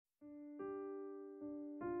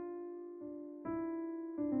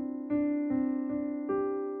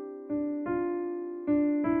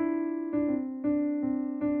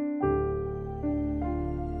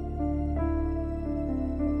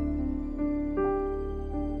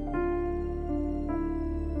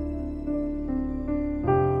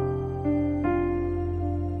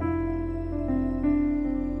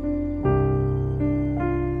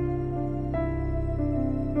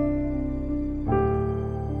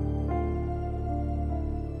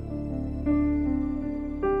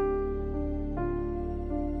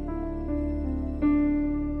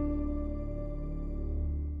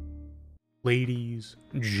Ladies,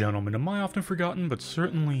 gentlemen, and my often forgotten, but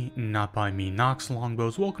certainly not by me, Nox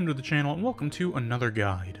Longbows, welcome to the channel and welcome to another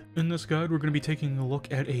guide. In this guide, we're going to be taking a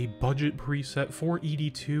look at a budget preset for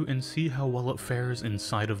ED2 and see how well it fares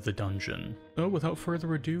inside of the dungeon. So without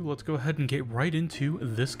further ado, let's go ahead and get right into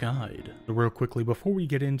this guide. So real quickly, before we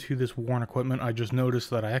get into this worn equipment, I just noticed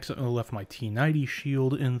that I accidentally left my T90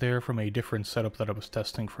 shield in there from a different setup that I was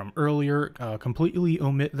testing from earlier. Completely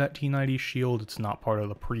omit that T90 shield, it's not part of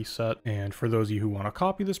the preset. And for those of you who want to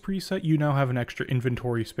copy this preset, you now have an extra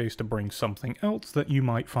inventory space to bring something else that you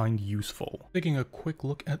might find useful. Taking a quick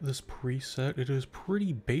look at this preset, it is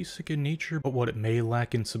pretty basic in nature, but what it may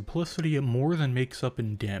lack in simplicity, it more than makes up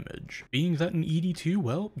in damage. Being that in ED2,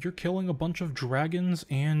 well, you're killing a bunch of dragons,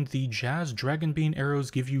 and the Jazz Dragonbane arrows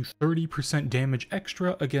give you 30% damage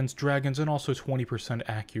extra against dragons and also 20%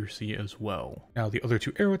 accuracy as well. Now, the other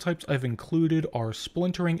two arrow types I've included are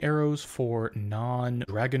splintering arrows for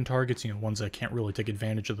non-dragon targets, ones that can't really take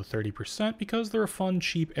advantage of the 30% because they're a fun,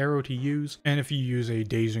 cheap arrow to use. And if you use a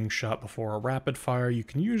dazing shot before a rapid fire, you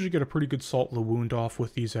can usually get a pretty good salt the wound off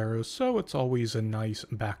with these arrows, so it's always a nice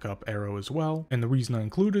backup arrow as well. And the reason I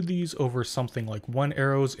included these over something like Wen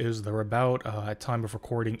arrows is they're about, at time of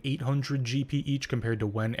recording, 800 GP each compared to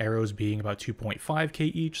Wen arrows being about 2.5k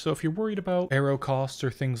each. So if you're worried about arrow costs or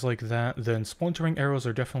things like that, then splintering arrows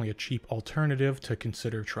are definitely a cheap alternative to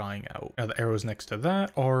consider trying out. Now the arrows next to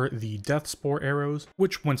that are the Death Spore arrows,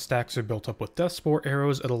 which when stacks are built up with Death Spore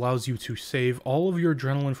arrows, it allows you to save all of your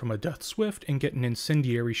adrenaline from a Death Swift and get an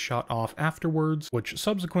incendiary shot off afterwards, which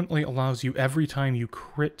subsequently allows you every time you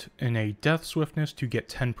crit in a Death Swiftness to get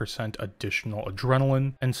 10% additional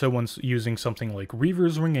adrenaline. And so once using something like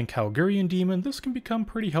Reaver's Ring and Calgarian Demon, this can become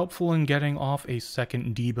pretty helpful in getting off a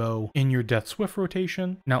second Debo in your Death Swift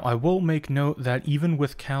rotation. Now I will make note that even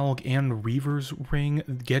with Calg and Reaver's Ring,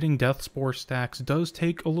 getting Death Spore stacks does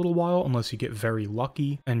take a little while unless you get very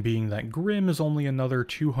lucky, and being that Grim is only another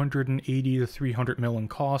 280 to 300 mil in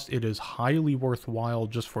cost, it is highly worthwhile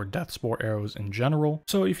just for Death Spore arrows in general.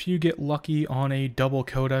 So if you get lucky on a double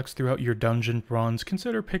codex throughout your dungeon runs,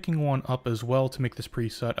 consider picking one up as well to make this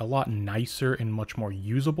preset a lot nicer and much more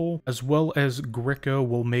usable, as well as Gricko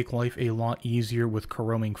will make life a lot easier with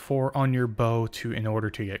Coroming 4 on your bow in order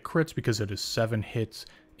to get crits, because it is 7 hits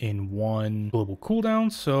in one global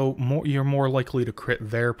cooldown, so you're more likely to crit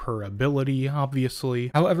there per ability, obviously.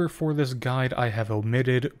 However, for this guide, I have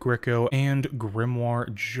omitted Gricko and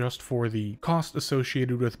Grimoire just for the cost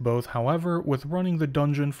associated with both. However, with running the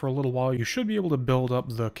dungeon for a little while, you should be able to build up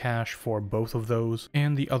the cash for both of those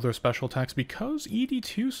and the other special attacks, because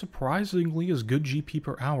ED2 surprisingly is good GP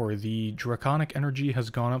per hour. The Draconic Energy has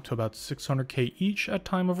gone up to about 600k each at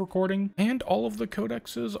time of recording, and all of the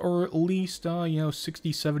codexes are at least,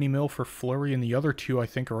 60-70 mil for Flurry, and the other two I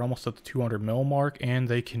think are almost at the 200 mil mark, and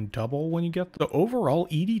they can double when you get the overall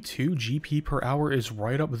ED2 GP per hour is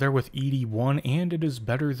right up there with ED1, and it is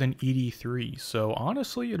better than ED3. So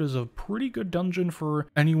honestly, it is a pretty good dungeon for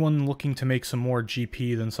anyone looking to make some more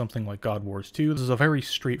GP than something like God Wars 2. This is a very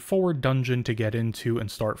straightforward dungeon to get into and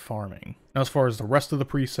start farming. Now, as far as the rest of the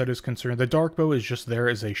preset is concerned, the Dark Bow is just there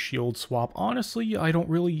as a shield swap. Honestly, I don't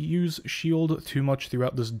really use shield too much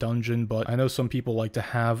throughout this dungeon, but I know some people like to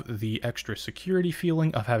have the extra security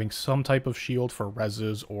feeling of having some type of shield for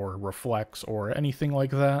reses or reflects or anything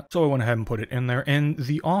like that. So I went ahead and put it in there. And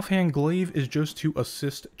the offhand glaive is just to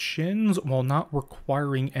assist chins while not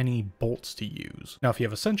requiring any bolts to use. Now, if you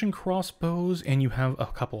have Ascension crossbows and you have a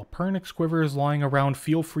couple of Pernix quivers lying around,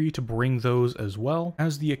 feel free to bring those as well,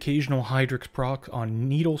 as the occasional Hydrix proc on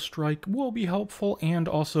Needle Strike will be helpful, and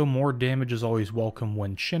also more damage is always welcome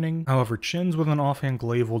when chinning. However, chins with an offhand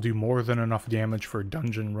glaive will do more than enough damage for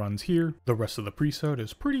dungeon runs here. The rest of the preset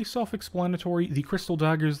is pretty self-explanatory. The crystal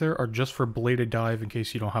daggers there are just for bladed dive in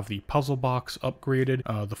case you don't have the puzzle box upgraded.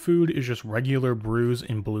 The food is just regular brews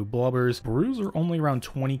and blue blubbers. Brews are only around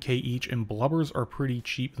 20k each, and blubbers are pretty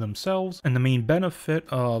cheap themselves, and the main benefit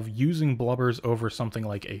of using blubbers over something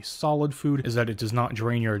like a solid food is that it does not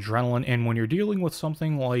drain your adrenaline. And when you're dealing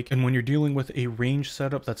with a range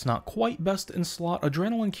setup that's not quite best in slot,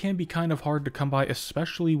 adrenaline can be kind of hard to come by,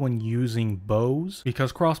 especially when using bows,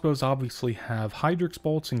 because crossbows obviously have Hydrix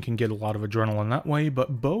bolts and can get a lot of adrenaline that way,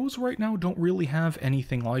 but bows right now don't really have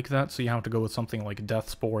anything like that, so you have to go with something like Death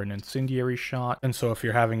Spore and Incendiary Shot. And so if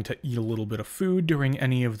you're having to eat a little bit of food during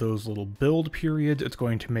any of those little build periods, it's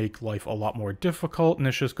going to make life a lot more difficult, and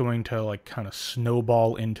it's just going to kind of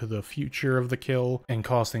snowball into the future of the kill and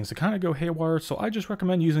cause things to kind of go haywire, so I just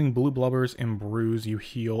recommend using Blue Blubbers and Brews. You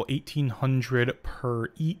heal 1800 per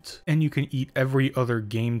eat, and you can eat every other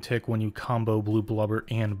game tick when you combo Blue Blubber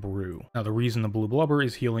and Brew. Now, the reason the Blue Blubber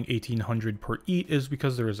is healing 1800 per eat is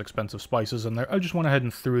because there is expensive spices in there. I just went ahead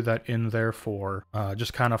and threw that in there for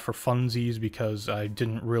just kind of for funsies, because I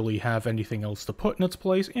didn't really have anything else to put in its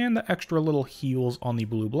place, and the extra little heals on the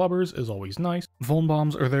Blue Blubbers is always nice. Vuln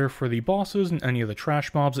Bombs are there for the bosses and any of the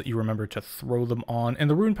trash mobs that you remember to throw them on, and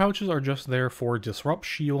the rune pouches are just there for Disrupt,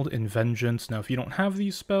 Shield, and Vengeance. Now, if you don't have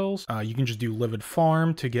these spells, you can just do Livid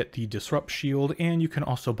Farm to get the Disrupt Shield, and you can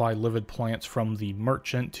also buy Livid Plants from the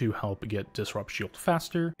merchant to help get Disrupt Shield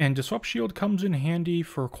faster. And Disrupt Shield comes in handy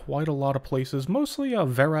for quite a lot of places, mostly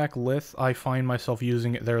Verak Lith. I find myself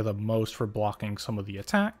using it there the most for blocking some of the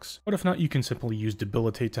attacks, but if not, you can simply use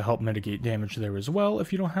Debilitate to help mitigate damage there as well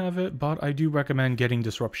if you don't have it, but I do recommend getting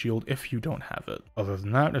Disrupt Shield if you don't have it. Other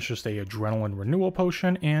than that, it's just a Adrenaline Renewal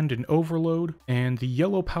Potion and an Overload, and the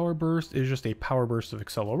Yellow Power Burst is just a power burst of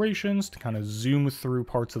accelerations to kind of zoom through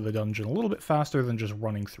parts of the dungeon a little bit faster than just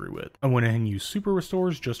running through it. I went ahead and used Super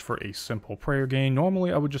Restores just for a simple prayer gain.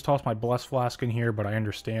 Normally I would just toss my Blessed Flask in here, but I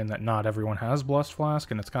understand that not everyone has Blessed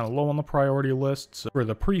Flask and it's kind of low on the priority list, so for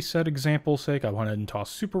the preset example's sake, I went ahead and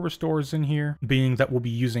tossed Super Restores in here, being that we'll be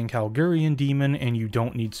using Calgarian Demon and you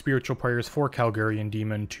don't need Spiritual Prayers for Calgarian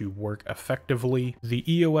Demon to work effectively. The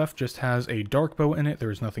EOF just has a Dark Bow in it,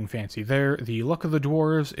 there's nothing fancy there. The Luck of the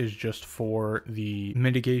Dwarves is just for the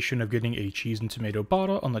mitigation of getting a Cheese and Tomato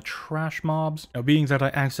Bada on the trash mobs. Now, being that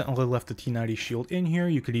I accidentally left the T90 shield in here,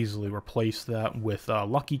 you could easily replace that with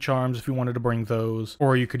Lucky Charms if you wanted to bring those,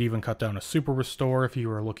 or you could even cut down a Super Restore if you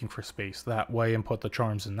were looking for space that way and put the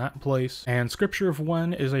charms in that place. And Scripture of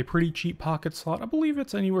Wen is a pretty cheap pocket slot. I believe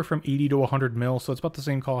it's anywhere from 80 to 100 mil, so it's about the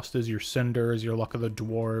same cost as your Cinders, your Luck of the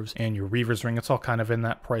Dwarves, and your Reaver's Ring. It's all kind of in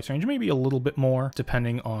that price range, maybe a little bit more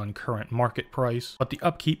depending on current market price, but the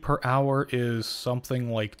upkeep per hour is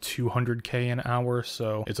something like 200k an hour,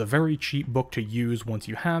 so it's a very cheap book to use once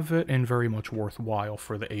you have it, and very much worthwhile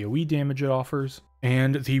for the AoE damage it offers.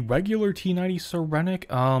 And the regular T90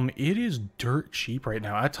 Serenic, it is dirt cheap right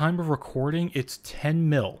now. At time of recording, it's 10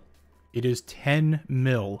 mil. It is 10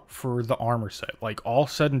 mil for the armor set. Like, all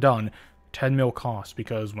said and done, 10 mil cost,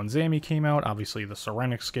 because when Zami came out, obviously the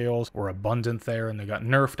Serenic scales were abundant there and they got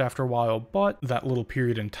nerfed after a while, but that little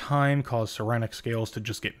period in time caused Serenic scales to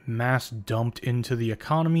just get mass dumped into the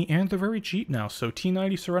economy, and they're very cheap now. So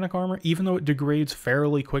T90 Serenic armor, even though it degrades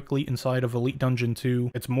fairly quickly inside of Elite Dungeon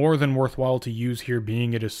 2, it's more than worthwhile to use here,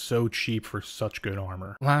 being it is so cheap for such good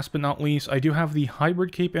armor. Last but not least, I do have the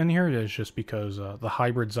Hybrid Cape in here. It is just because the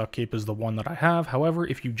Hybrid Zuck Cape is the one that I have. However,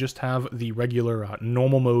 if you just have the regular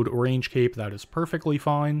normal mode range cape, that is perfectly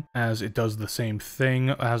fine, as it does the same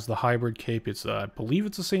thing as the Hybrid Cape. It's I believe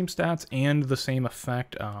it's the same stats and the same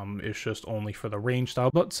effect, it's just only for the range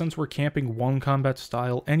style, but since we're camping one combat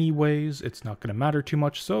style anyways, it's not going to matter too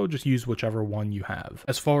much, so just use whichever one you have.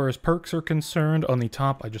 As far as perks are concerned, on the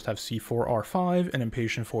top I just have C4R5 and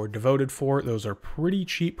Impatient 4, Devoted 4. Those are pretty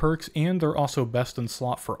cheap perks, and they're also best in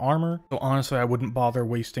slot for armor, so honestly I wouldn't bother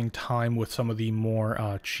wasting time with some of the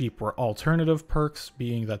more cheaper alternative perks,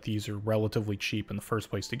 being that these are relatively cheap in the first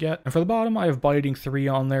place to get. And for the bottom, I have Biting 3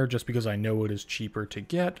 on there just because I know it is cheaper to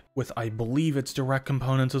get, with I believe its direct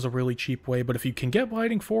components is a really cheap way, but if you can get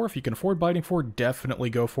Biting 4, if you can afford Biting 4, definitely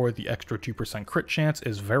go for it. The extra 2% crit chance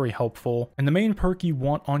is very helpful. And the main perk you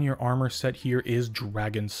want on your armor set here is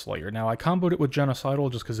Dragon Slayer. Now, I comboed it with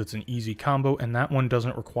Genocidal just because it's an easy combo, and that one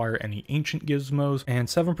doesn't require any ancient gizmos, and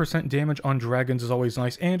 7% damage on dragons is always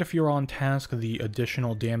nice, and if you're on task, the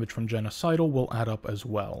additional damage from Genocidal will add up as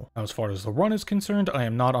well. Now, as far as the run is concerned, I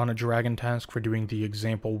am not on a dragon task for doing the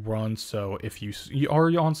example run, so if you are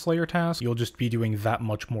on Slayer task, you'll just be doing that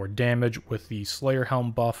much more damage with the Slayer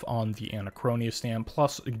Helm buff on the Anachronia stand,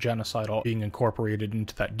 plus Genocidal being incorporated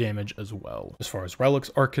into that damage as well. As far as relics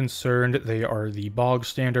are concerned, they are the bog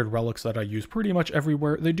standard relics that I use pretty much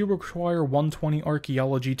everywhere. They do require 120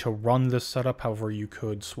 archaeology to run this setup, however you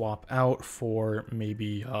could swap out for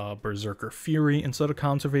maybe Berserker Fury instead of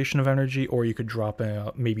Conservation of Energy, or you could drop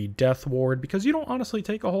maybe Death Ward, because you don't honestly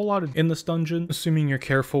take a whole lot in this dungeon, assuming you're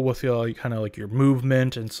careful with kind of like your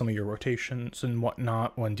movement and some of your rotations and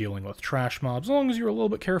whatnot when dealing with trash mobs. As long as you're a little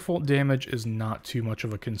bit careful, damage is not too much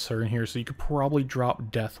of a concern here, so you could probably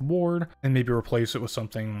drop Death Ward and maybe replace it with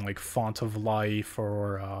something like Font of Life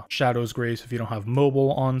or Shadow's Grace if you don't have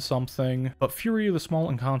mobile on something. But Fury of the Small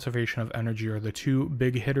and Conservation of Energy are the two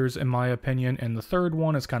big hitters in my opinion, and the third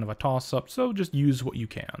one is kind of a toss-up, so just use what you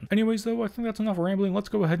can. Anyways though, I think that's enough rambling. Let's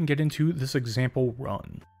go ahead and get into this example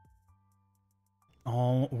run.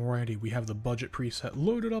 Alrighty, we have the budget preset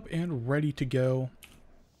loaded up and ready to go.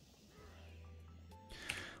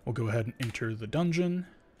 We'll go ahead and enter the dungeon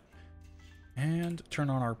and turn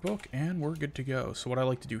on our book, and we're good to go. So what I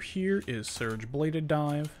like to do here is Surge Bladed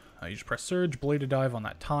Dive. You just press Surge Bladed Dive on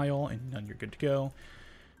that tile, and then you're good to go.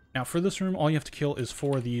 Now for this room, all you have to kill is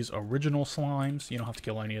 4 of these original slimes. You don't have to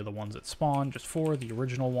kill any of the ones that spawn, just 4 of the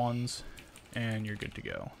original ones, and you're good to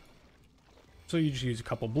go. So you just use a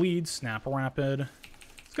couple bleeds, snap rapid.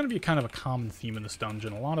 It's going to be kind of a common theme in this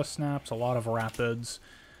dungeon. A lot of snaps, a lot of rapids,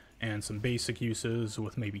 and some basic uses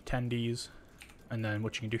with maybe tendies. And then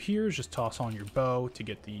what you can do here is just toss on your bow to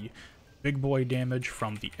get the big boy damage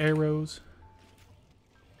from the arrows.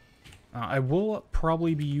 I will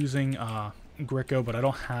probably be using Gricko, but I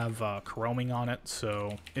don't have chroming on it,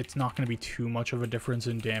 so it's not going to be too much of a difference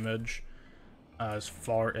in damage as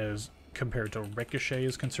far as compared to Ricochet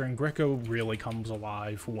is concerned. Gricko really comes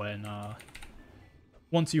alive when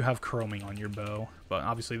once you have chroming on your bow, but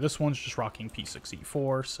obviously this one's just rocking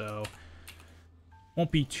P6E4, so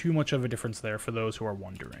won't be too much of a difference there for those who are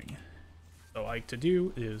wondering. So what I like to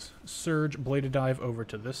do is Surge Bladed Dive over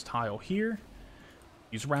to this tile here,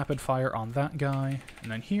 use Rapid Fire on that guy,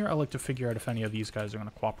 and then here I like to figure out if any of these guys are going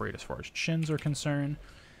to cooperate as far as chins are concerned.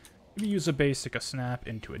 Maybe use a basic, a snap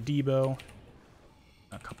into a Debo,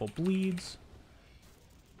 a couple bleeds,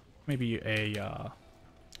 maybe a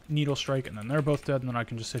Needle Strike, and then they're both dead, and then I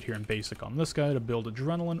can just sit here and basic on this guy to build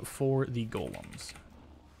Adrenaline for the golems.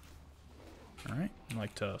 Alright, I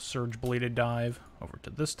like to Surge Bladed Dive over to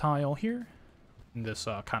this tile here, in this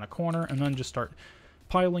kind of corner, and then just start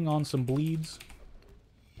piling on some bleeds.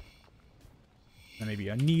 Then maybe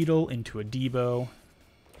a Needle into a Debo.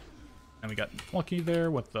 And we got lucky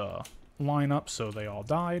there with the lineup, so they all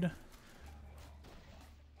died.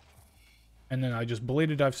 And then I just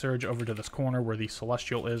Bladed Dive Surge over to this corner where the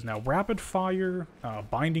Celestial is. Now, Rapid Fire,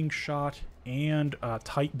 Binding Shot, and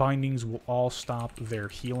Tight Bindings will all stop their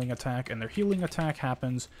healing attack. And their healing attack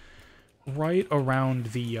happens right around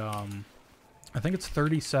the, I think it's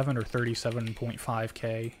 37 or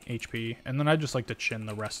 37.5k HP. And then I just like to chin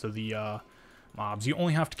the rest of the mobs. You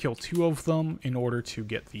only have to kill 2 of them in order to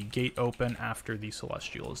get the gate open after the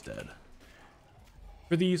Celestial is dead.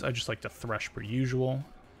 For these, I just like to Thresh per usual.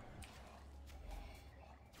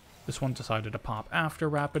 This one decided to pop after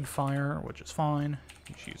Rapid Fire, which is fine.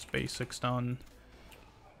 Just use basic stun.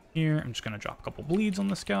 Here, I'm just going to drop a couple bleeds on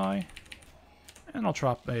this guy. And I'll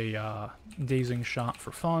drop a Dazing Shot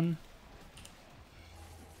for fun.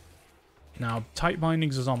 Now, Tight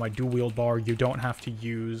Bindings is on my dual wield bar. You don't have to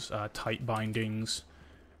use Tight Bindings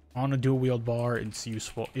on a dual wield bar. It's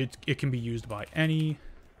useful. It can be used by any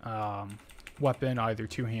weapon, either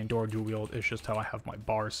two-hand or dual wield. It's just how I have my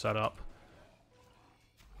bars set up.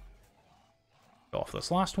 Go off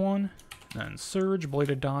this last one, then Surge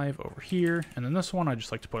Bladed Dive over here, and then this one I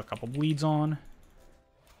just like to put a couple bleeds on.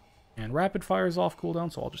 And Rapid Fire is off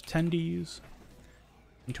cooldown, so I'll just tendies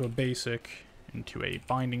into a basic, into a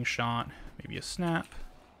Binding Shot, maybe a snap,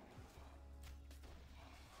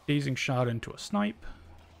 Dazing Shot into a snipe,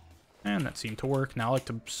 and that seemed to work. Now I like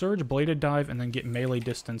to Surge Bladed Dive and then get melee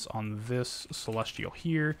distance on this Celestial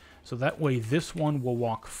here, so that way this one will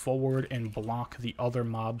walk forward and block the other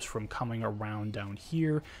mobs from coming around down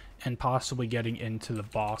here and possibly getting into the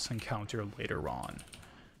boss encounter later on.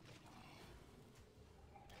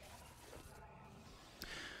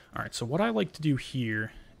 Alright, so what I like to do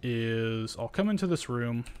here is I'll come into this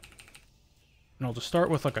room and I'll just start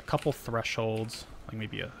with like a couple thresholds, like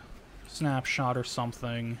maybe a snapshot or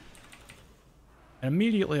something. And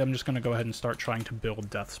immediately I'm just going to go ahead and start trying to build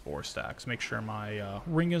Death Spore stacks. Make sure my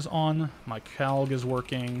ring is on, my Calg is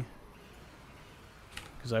working.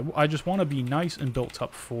 Because I just want to be nice and built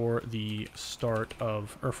up for the start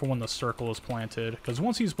of, or for when the circle is planted. Because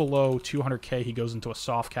once he's below 200k, he goes into a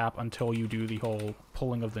soft cap until you do the whole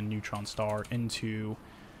pulling of the neutron star into...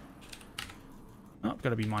 Oh,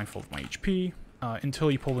 gotta be mindful of my HP.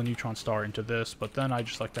 Until you pull the neutron star into this, but then I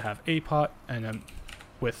just like to have APOT, and then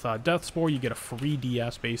with Death Spore you get a free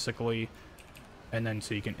DS basically, and then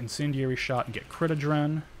so you can Incendiary Shot and get Crit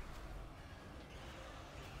Adren.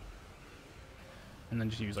 And then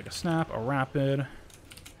just use like a snap, a rapid.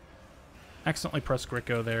 Accidentally press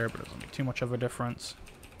Gricko there, but it doesn't make too much of a difference.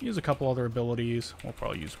 Use a couple other abilities. We'll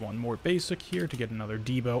probably use one more basic here to get another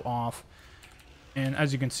Debo off. And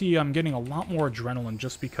as you can see, I'm getting a lot more adrenaline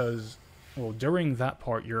just because, well, during that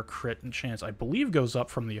part, your crit chance, I believe, goes up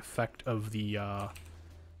from the effect of the,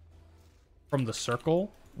 from the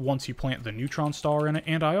circle once you plant the neutron star in it.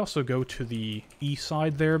 And I also go to the east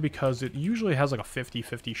side there because it usually has like a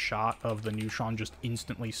 50-50 shot of the neutron just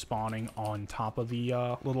instantly spawning on top of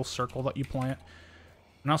the little circle that you plant.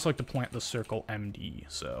 And I also like to plant the circle MD,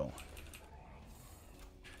 so...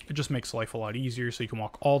 It just makes life a lot easier, so you can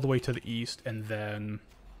walk all the way to the east and then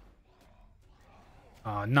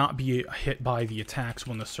not be hit by the attacks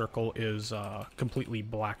when the circle is completely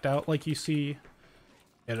blacked out like you see.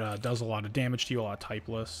 It does a lot of damage to you, a lot of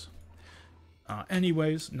typeless.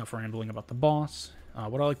 Anyways, enough rambling about the boss.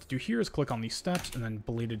 What I like to do here is click on these steps and then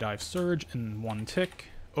Bladed Dive Surge in one tick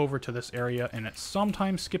over to this area, and it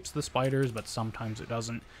sometimes skips the spiders, but sometimes it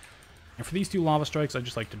doesn't. And for these two lava strikes, I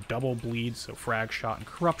just like to double bleed, so Frag Shot and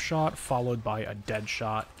Corrupt Shot, followed by a Dead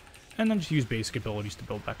Shot, and then just use basic abilities to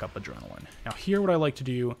build back up Adrenaline. Now here what I like to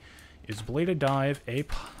do is Bladed Dive, a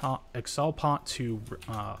pot, Excel Pot to...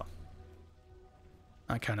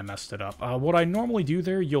 I kind of messed it up. What I normally do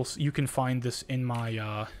there, you can find this in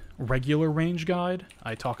my regular range guide.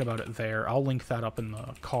 I talk about it there. I'll link that up in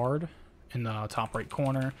the card in the top right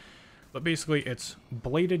corner. But basically, it's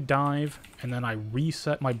Bladed Dive, and then I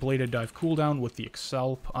reset my Bladed Dive cooldown with the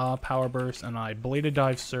Excel Power Burst, and I Bladed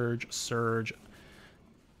Dive Surge, Surge,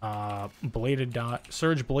 Bladed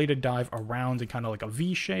Dive around in kind of like a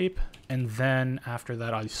V shape, and then after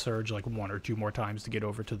that I Surge like 1 or 2 more times to get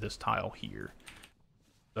over to this tile here.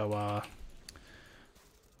 So,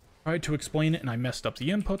 tried to explain it and I messed up the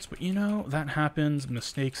inputs, but you know, that happens.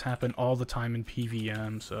 Mistakes happen all the time in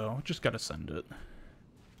PVM, so just gotta send it.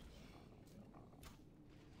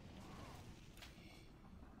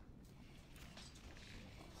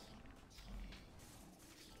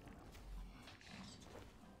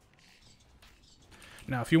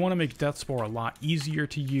 Now, if you want to make Death Spore a lot easier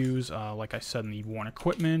to use, like I said in the Worn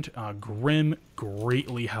Equipment, Grim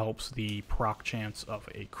greatly helps the proc chance of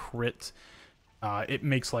a crit. It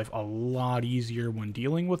makes life a lot easier when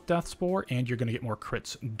dealing with Death Spore, and you're going to get more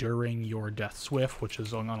crits during your Death Swift, which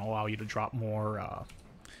is going to allow you to drop more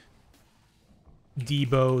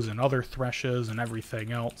Debos and other Threshes and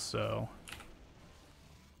everything else, so...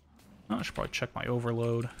 I should probably check my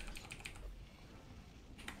overload.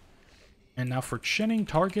 And now for chinning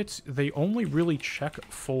targets, they only really check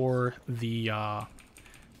for the,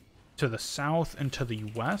 to the south and to the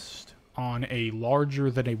west on a larger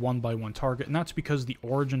than a 1x1 target, and that's because the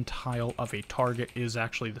origin tile of a target is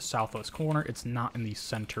actually the southwest corner. It's not in the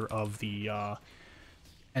center of the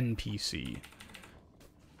NPC.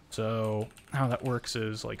 So how that works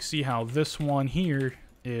is, like, see how this one here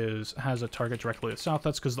has a target directly to the south?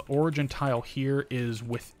 That's because the origin tile here is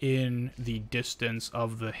within the distance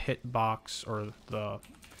of the hitbox, or the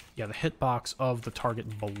hitbox of the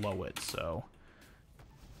target below it, so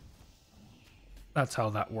that's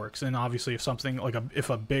how that works. And obviously if something like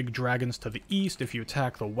if a big dragon's to the east, if you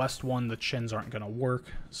attack the west one, the chins aren't going to work,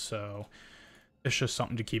 so it's just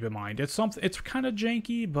something to keep in mind. It's kind of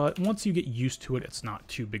janky, but once you get used to it, it's not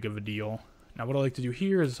too big of a deal. Now what I like to do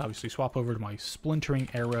here is obviously swap over to my Splintering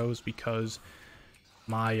Arrows, because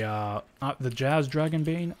my the Jazz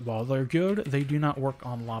Dragonbane, while they're good, they do not work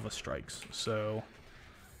on lava strikes. So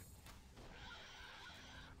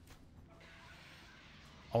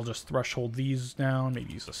I'll just threshold these down,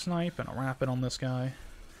 maybe use a snipe and a rapid on this guy.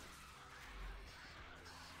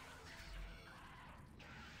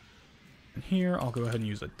 And here I'll go ahead and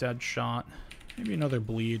use a Dead Shot, maybe another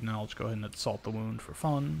bleed, and I'll just go ahead and assault the wound for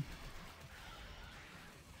fun.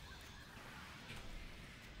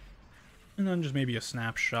 And then just maybe a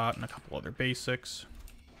snapshot and a couple other basics.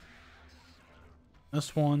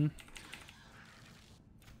 This one.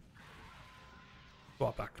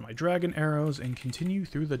 Swap back to my dragon arrows and continue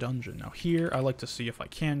through the dungeon. Now here, I like to see if I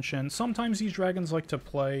can chin. Sometimes these dragons like to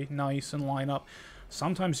play nice and line up.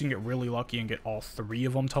 Sometimes you can get really lucky and get all 3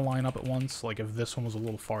 of them to line up at once. Like if this one was a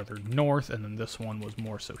little farther north and then this one was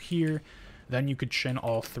more so here, then you could chin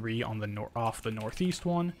all 3 on the off the northeast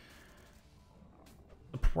one.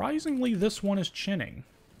 Surprisingly, this one is chinning.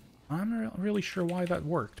 I'm not really sure why that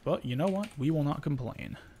worked, but you know what? We will not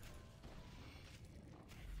complain.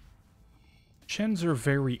 Chins are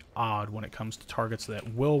very odd when it comes to targets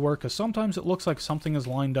that will work, because sometimes it looks like something is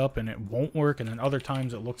lined up and it won't work, and then other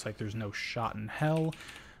times it looks like there's no shot in hell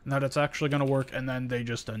and that it's actually going to work, and then they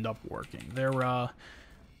just end up working.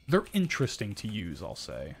 They're interesting to use, I'll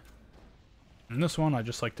say. In this one, I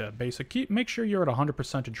just like to make sure you're at 100%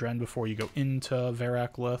 Adren before you go into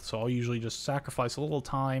Veraklith, so I'll usually just sacrifice a little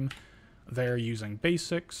time there using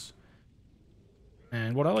basics.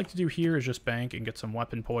 And what I like to do here is just bank and get some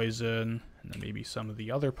weapon poison, and then maybe some of the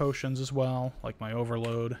other potions as well, like my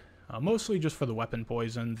overload. Mostly just for the weapon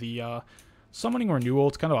poison. The summoning renewal,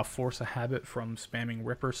 it's kind of a force of habit from spamming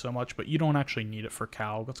Ripper so much, but you don't actually need it for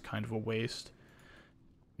Calg. That's kind of a waste.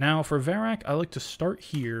 Now for Varrock, I like to start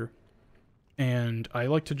here. And I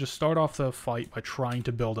like to just start off the fight by trying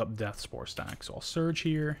to build up Death Spore stack. So I'll Surge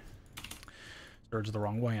here. Surge the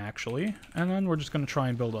wrong way, actually. And then we're just going to try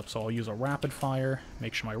and build up. So I'll use a rapid fire,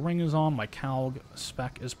 make sure my ring is on, my Calg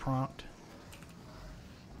spec is procced.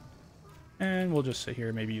 And we'll just sit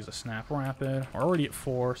here, maybe use a snap rapid. We're already at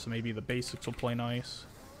 4, so maybe the basics will play nice.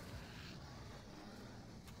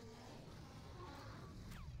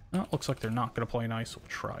 Oh, looks like they're not going to play nice. We'll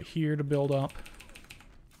try here to build up.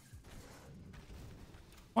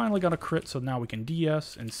 Finally got a crit, so now we can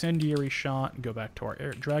DS, Incendiary Shot, and go back to our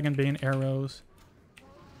Dragonbane arrows.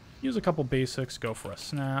 Use a couple basics, go for a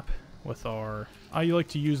snap with our... I like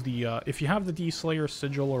to use the... if you have the D-Slayer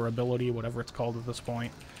Sigil or ability, whatever it's called at this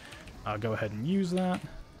point, go ahead and use that.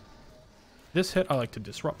 This hit, I like to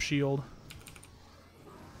Disrupt Shield.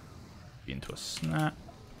 Into a snap.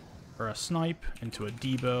 Or a snipe, into a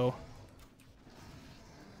Debo.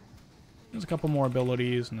 There's a couple more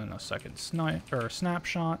abilities, and then a second snipe or a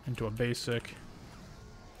snapshot into a basic.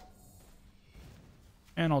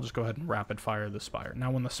 And I'll just go ahead and rapid fire the Spire. Now,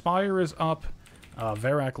 when the Spire is up,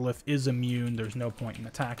 Veraklith is immune. There's no point in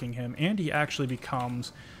attacking him, and he actually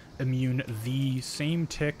becomes immune the same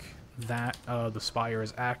tick that the Spire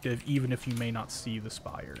is active, even if you may not see the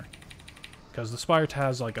Spire. Because the Spire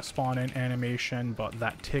has like a spawn-in animation, but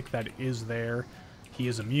that tick that is there, he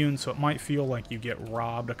is immune, so it might feel like you get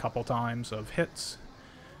robbed a couple times of hits,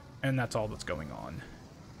 and that's all that's going on.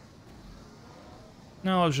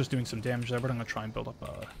 Now I was just doing some damage there, but I'm going to try and build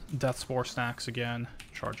up Death Spore stacks again.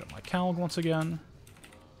 Charge up my Calg once again.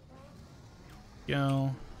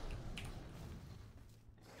 Go.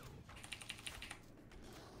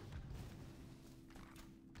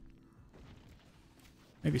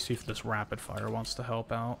 Maybe see if this rapid fire wants to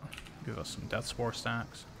help out. Give us some Death Spore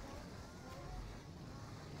stacks.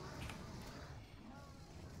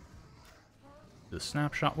 The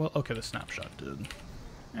snapshot, well, okay, the snapshot did.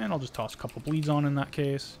 And I'll just toss a couple bleeds on in that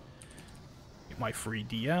case. Get my free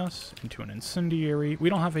DS into an Incendiary. We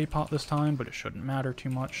don't have APOT this time, but it shouldn't matter too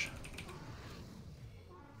much.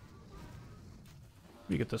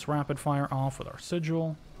 We get this rapid fire off with our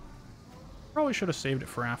Sigil. Probably should have saved it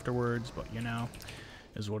for afterwards, but you know,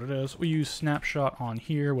 is what it is. We use Snapshot on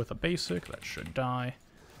here with a basic. That should die.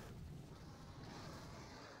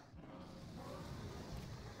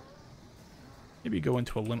 Maybe go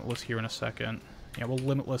into a Limitless here in a second. Yeah, we'll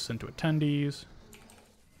Limitless into Attendees.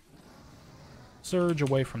 Surge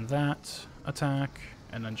away from that attack,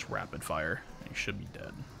 and then just rapid fire. And he should be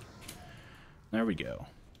dead. There we go.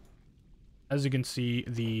 As you can see,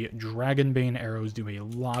 the Dragonbane arrows do a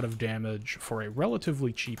lot of damage for a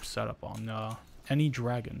relatively cheap setup on any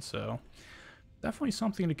dragon, so definitely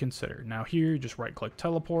something to consider. Now here, just right-click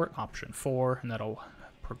Teleport, option 4, and that'll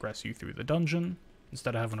progress you through the dungeon,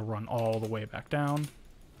 instead of having to run all the way back down.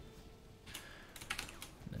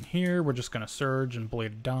 And then here, we're just going to Surge and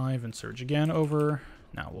Blade Dive and Surge again over.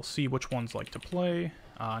 Now we'll see which ones like to play.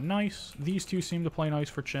 Nice. These two seem to play nice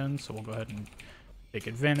for Chin, so we'll go ahead and take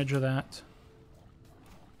advantage of that.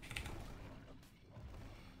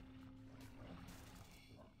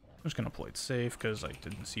 I'm just going to play it safe because I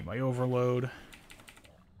didn't see my overload.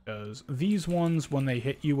 Because these ones, when they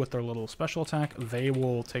hit you with their little special attack, they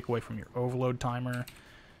will take away from your overload timer.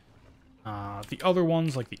 The other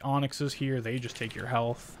ones, like the Onyxes here, they just take your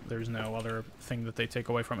health. There's no other thing that they take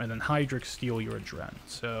away from. And then Hydrix steal your Adren.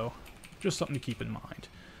 So, just something to keep in mind.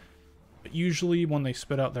 But usually, when they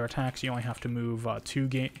spit out their attacks, you only have to move two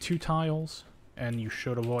tiles, and you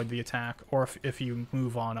should avoid the attack. Or if you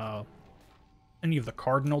move on any of the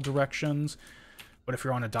cardinal directions. But if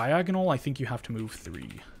you're on a diagonal, I think you have to move 3.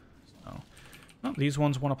 So, well, these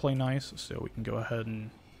ones want to play nice, so we can go ahead and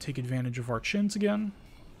take advantage of our Chins again.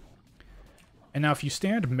 And now if you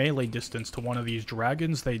stand melee distance to one of these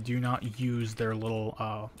dragons, they do not use their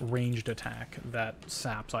little ranged attack that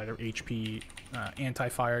saps either HP,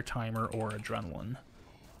 anti-fire timer, or adrenaline.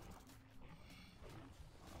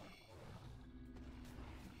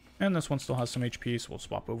 And this one still has some HP, so we'll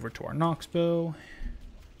swap over to our Nox bow.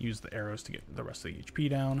 Use the arrows to get the rest of the HP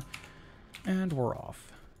down. And we're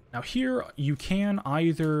off. Now here, you can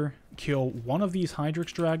either kill one of these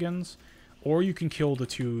Hydrix dragons, or you can kill the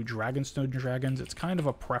 2 Dragonstone dragons. It's kind of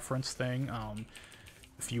a preference thing.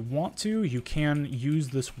 If you want to, you can use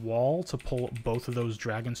this wall to pull both of those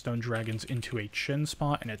Dragonstone dragons into a Chin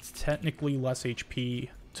spot, and it's technically less HP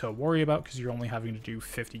to worry about because you're only having to do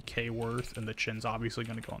 50k worth, and the Chin's obviously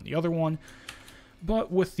going to go on the other one.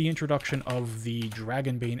 But with the introduction of the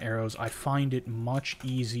Dragonbane arrows, I find it much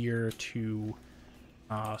easier to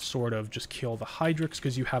sort of just kill the Hydrix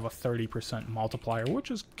because you have a 30% multiplier,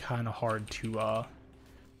 which is kind of hard to, or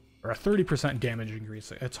a 30% damage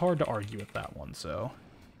increase. It's hard to argue with that one, so.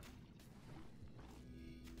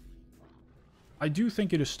 I do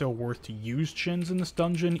think it is still worth to use Chins in this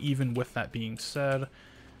dungeon, even with that being said.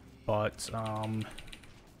 But,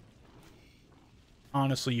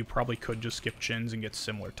 honestly, you probably could just skip Chins and get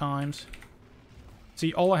similar times.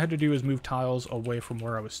 See, all I had to do is move tiles away from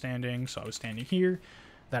where I was standing. So I was standing here,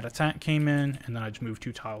 that attack came in, and then I just moved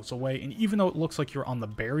 2 tiles away. And even though it looks like you're on the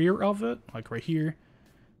barrier of it, like right here,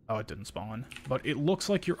 oh, it didn't spawn, but it looks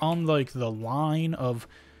like you're on, like, the line of,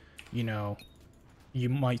 you know, you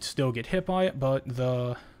might still get hit by it, but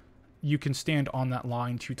you can stand on that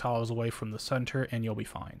line 2 tiles away from the center, and you'll be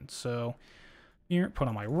fine. So, here, put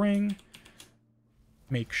on my ring,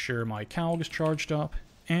 make sure my Calg is charged up,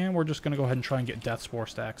 and we're just going to go ahead and try and get Death Spore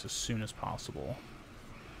stacks as soon as possible.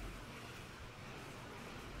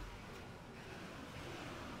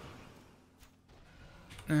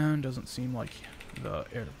 And doesn't seem like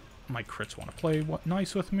my crits want to play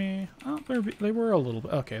nice with me. Oh, they were a little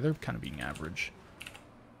bit... Okay, they're kind of being average.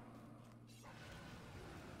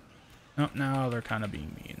 Oh, now they're kind of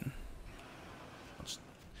being mean.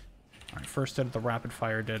 Alright, first hit of the rapid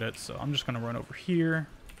fire did it, so I'm just going to run over here.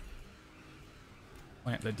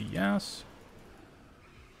 Plant the DS.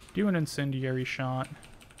 Do an incendiary shot.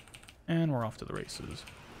 And we're off to the races.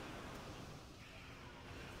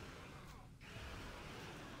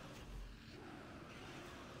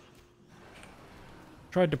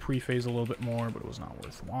 Tried to pre-phase a little bit more, but it was not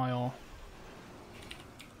worthwhile.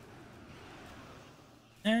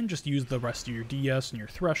 And just use the rest of your DS and your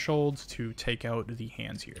thresholds to take out the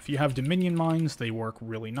hands here. If you have Dominion Mines, they work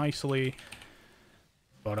really nicely.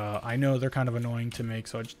 But I know they're kind of annoying to make,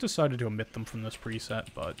 so I just decided to omit them from this preset.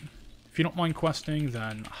 But if you don't mind questing,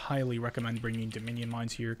 then I highly recommend bringing Dominion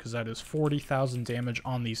Mines here, because that is 40,000 damage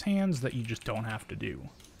on these hands that you just don't have to do.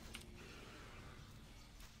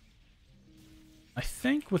 I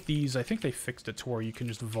think with these, I think they fixed it to where you can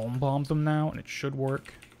just Vuln Bomb them now, and it should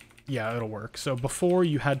work. Yeah, it'll work. So before,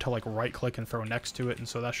 you had to, like, right-click and throw next to it, and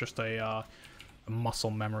so that's just a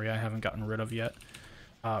muscle memory I haven't gotten rid of yet.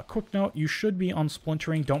 Quick note, you should be on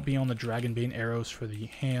Splintering. Don't be on the Dragonbane arrows for the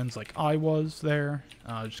hands like I was there.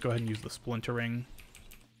 Just go ahead and use the Splintering.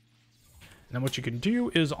 And then what you can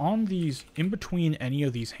do is on these, in between any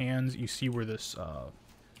of these hands, you see where this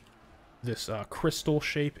crystal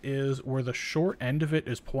shape is, where the short end of it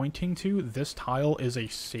is pointing to. This tile is a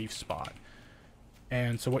safe spot.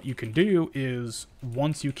 And so what you can do is,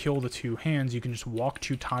 once you kill the 2 hands, you can just walk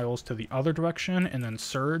 2 tiles to the other direction and then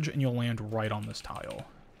surge, and you'll land right on this tile.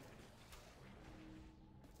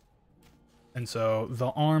 And so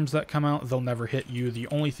the arms that come out, they'll never hit you. The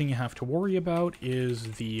only thing you have to worry about is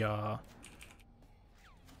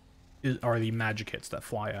are the magic hits that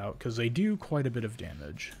fly out, because they do quite a bit of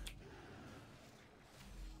damage.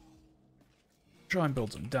 Try and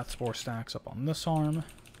build some Death Spore stacks up on this arm.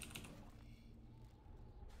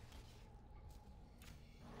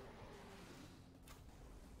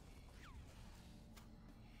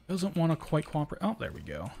 Doesn't want to quite cooperate. Oh, there we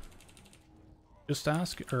go. Just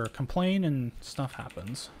ask or complain and stuff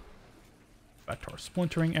happens. Back to our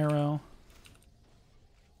Splintering arrow.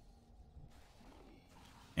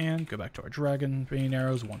 And go back to our Dragonbane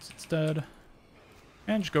arrows once it's dead.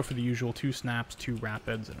 And just go for the usual 2 snaps, 2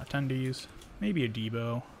 rapids, and attendees. Maybe a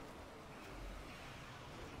Debo.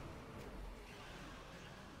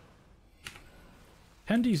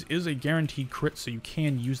 Attendees is a guaranteed crit, so you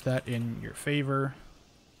can use that in your favor.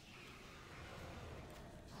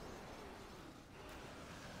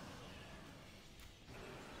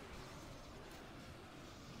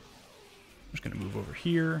 I'm just going to move over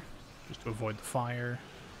here, just to avoid the fire.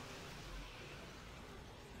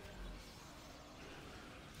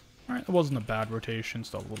 Alright, that wasn't a bad rotation,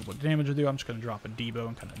 still a little bit of damage to do. I'm just going to drop a Debo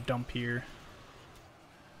and kind of dump here.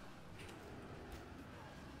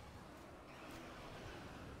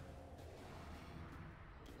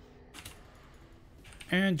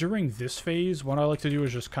 And during this phase, what I like to do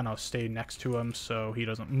is just kind of stay next to him so he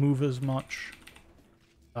doesn't move as much.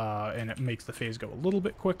 And it makes the phase go a little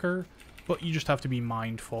bit quicker. But you just have to be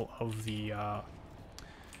mindful of the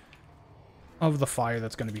fire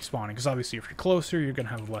that's going to be spawning. Because obviously if you're closer, you're going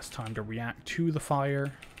to have less time to react to the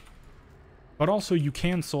fire. But also you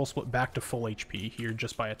can soul split back to full HP here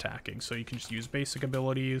just by attacking. So you can just use basic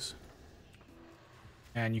abilities.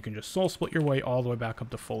 And you can just soul split your way all the way back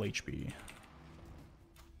up to full HP.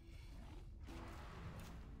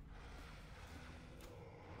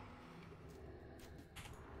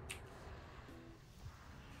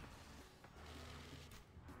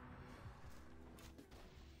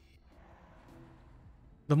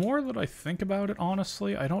 The more that I think about it,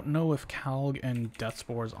 honestly, I don't know if Calg and Death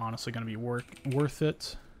Spore is honestly going to be worth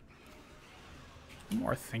it. The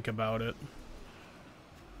more I think about it.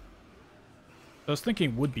 I was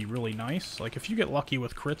thinking would be really nice. Like, if you get lucky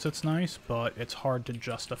with crits, it's nice, but it's hard to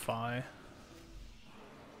justify,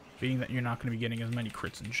 being that you're not going to be getting as many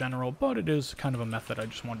crits in general, but it is kind of a method I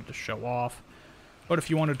just wanted to show off. But if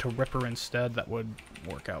you wanted to Ripper instead, that would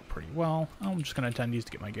work out pretty well. I'm just going to attend these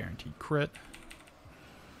to get my guaranteed crit.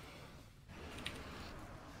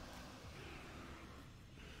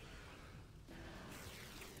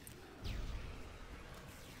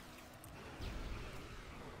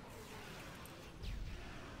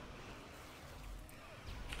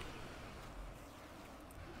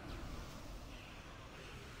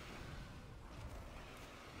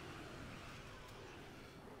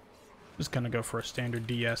 Just gonna go for a standard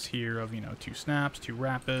DS here of, 2 snaps, 2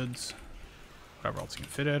 rapids, whatever else you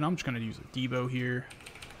can fit in. I'm just gonna use a Debo here.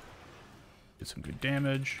 Get some good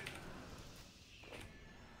damage.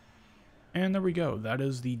 And there we go. That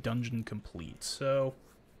is the dungeon complete. So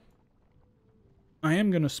I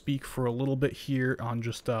am going to speak for a little bit here on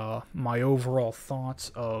just my overall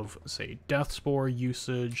thoughts of, say, Death Spore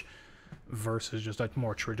usage versus just a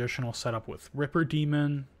more traditional setup with Ripper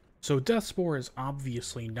Demon. So Death Spore is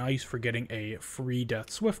obviously nice for getting a free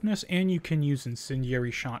Death Swiftness, and you can use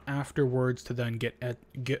Incendiary Shot afterwards to then get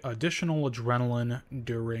additional adrenaline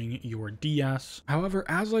during your DS. However,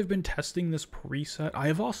 as I've been testing this preset, I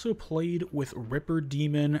have also played with Ripper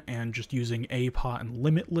Demon and just using APOT and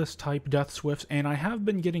Limitless type Death Swifts, and I have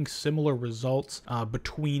been getting similar results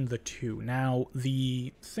between the two. Now,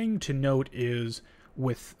 the thing to note is,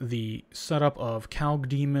 with the setup of Calg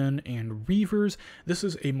Demon and Reavers, this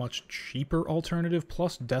is a much cheaper alternative,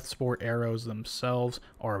 plus Death Spore arrows themselves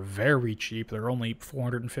are very cheap. They're only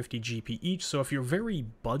 450 GP each, so if you're very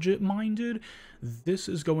budget-minded, this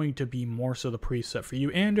is going to be more so the preset for you.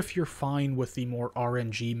 And if you're fine with the more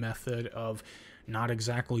RNG method of not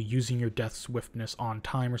exactly using your Death Swiftness on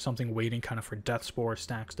time or something, waiting kind of for Death Spore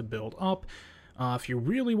stacks to build up, if you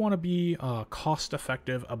really want to be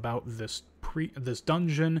cost-effective about this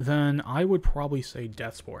dungeon, then I would probably say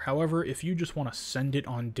Death Spore. However, if you just want to send it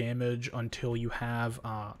on damage until you have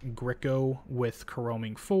Gricko with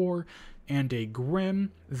Corroming 4 and a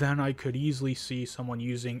Grim, then I could easily see someone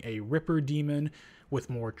using a Ripper Demon with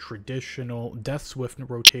more traditional Death Swift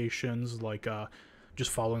rotations, like just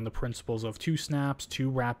following the principles of 2 snaps, 2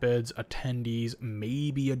 rapids, attendees,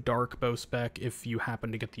 maybe a dark bow spec if you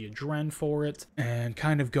happen to get the adren for it, and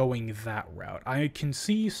kind of going that route. I can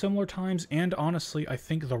see similar times, and honestly, I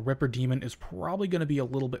think the Ripper Demon is probably going to be a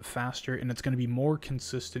little bit faster, and it's going to be more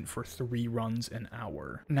consistent for 3 runs an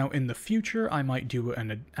hour. Now, in the future, I might do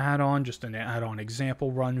an add-on, just an add-on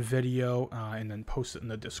example run video, and then post it in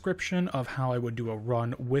the description of how I would do a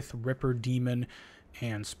run with Ripper Demon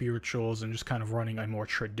and spirituals and just kind of running a more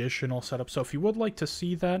traditional setup. So if you would like to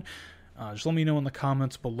see that, just let me know in the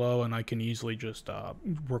comments below, and I can easily just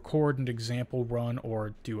record an example run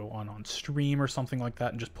or do one on stream or something like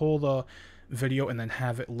that, and just pull the video and then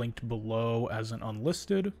have it linked below as an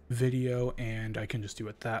unlisted video, and I can just do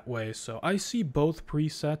it that way. So I see both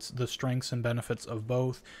presets, the strengths and benefits of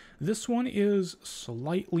both. This one is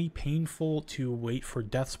slightly painful to wait for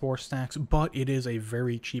Death Spore stacks, but it is a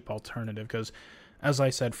very cheap alternative because, as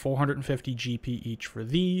I said, 450 GP each for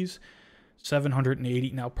these,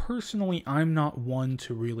 780. Now, personally, I'm not one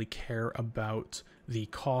to really care about the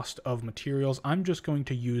cost of materials. I'm just going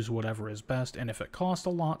to use whatever is best, and if it costs a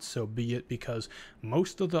lot, so be it, because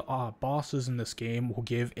most of the bosses in this game will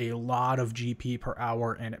give a lot of GP per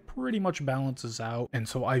hour, and it pretty much balances out. And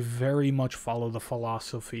so I very much follow the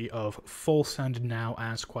philosophy of full send now,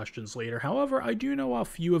 ask questions later. However, I do know a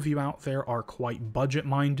few of you out there are quite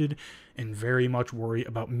budget-minded and very much worry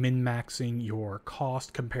about min-maxing your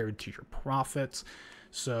cost compared to your profits.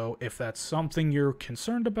 So if that's something you're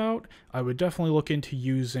concerned about, I would definitely look into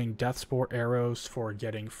using Death Spore arrows for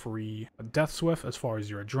getting free Death Swift as far as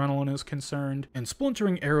your adrenaline is concerned. And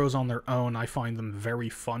splintering arrows on their own, I find them very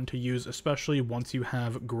fun to use, especially once you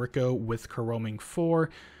have Gricko with Corroming 4.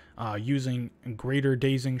 Using Greater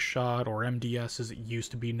Dazing Shot, or MDS as it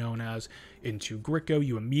used to be known as, into Gricko,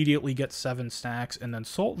 you immediately get 7 stacks, and then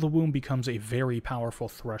Salt the Wound becomes a very powerful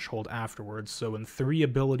threshold afterwards. So in 3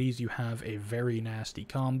 abilities, you have a very nasty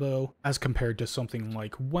combo, as compared to something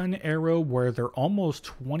like Wen Arrow, where they're almost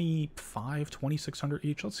 2,600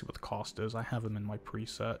 each. Let's see what the cost is. I have them in my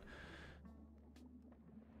preset.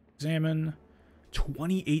 Examine.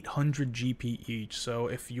 2,800 GP each. So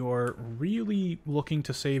if you're really looking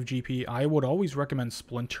to save GP, I would always recommend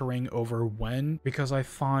splintering over Wen, because I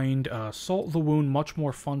find Salt the Wound much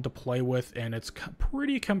more fun to play with, and it's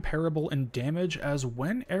pretty comparable in damage, as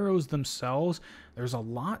Wen arrows themselves, there's a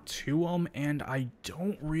lot to them, and I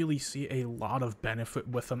don't really see a lot of benefit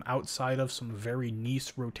with them outside of some very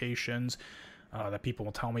niche rotations. that people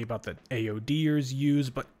will tell me about that AODers use,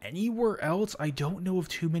 but anywhere else, I don't know of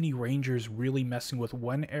too many rangers really messing with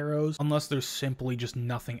Wen arrows, unless there's simply just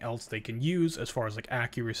nothing else they can use as far as like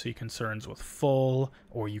accuracy concerns with full,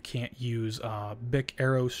 or you can't use Bic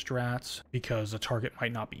arrow strats because the target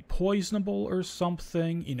might not be poisonable or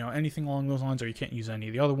something, you know, anything along those lines, or you can't use any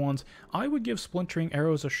of the other ones. I would give splintering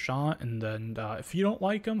arrows a shot, and then if you don't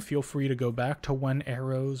like them, feel free to go back to Wen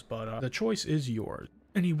arrows, but the choice is yours.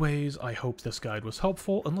 Anyways, I hope this guide was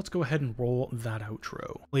helpful, and let's go ahead and roll that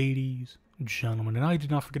outro. Ladies, gentlemen, and I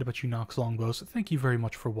did not forget about you Nox Longbows. Thank you very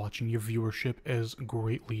much for watching. Your viewership is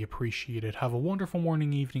greatly appreciated. Have a wonderful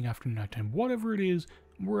morning, evening, afternoon, nighttime, whatever it is,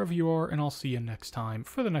 wherever you are, and I'll see you next time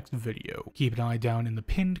for the next video. Keep an eye down in the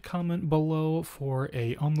pinned comment below for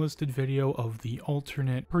a unlisted video of the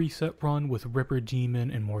alternate preset run with Ripper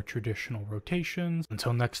Demon and more traditional rotations.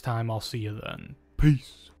 Until next time, I'll see you then.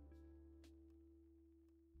 Peace.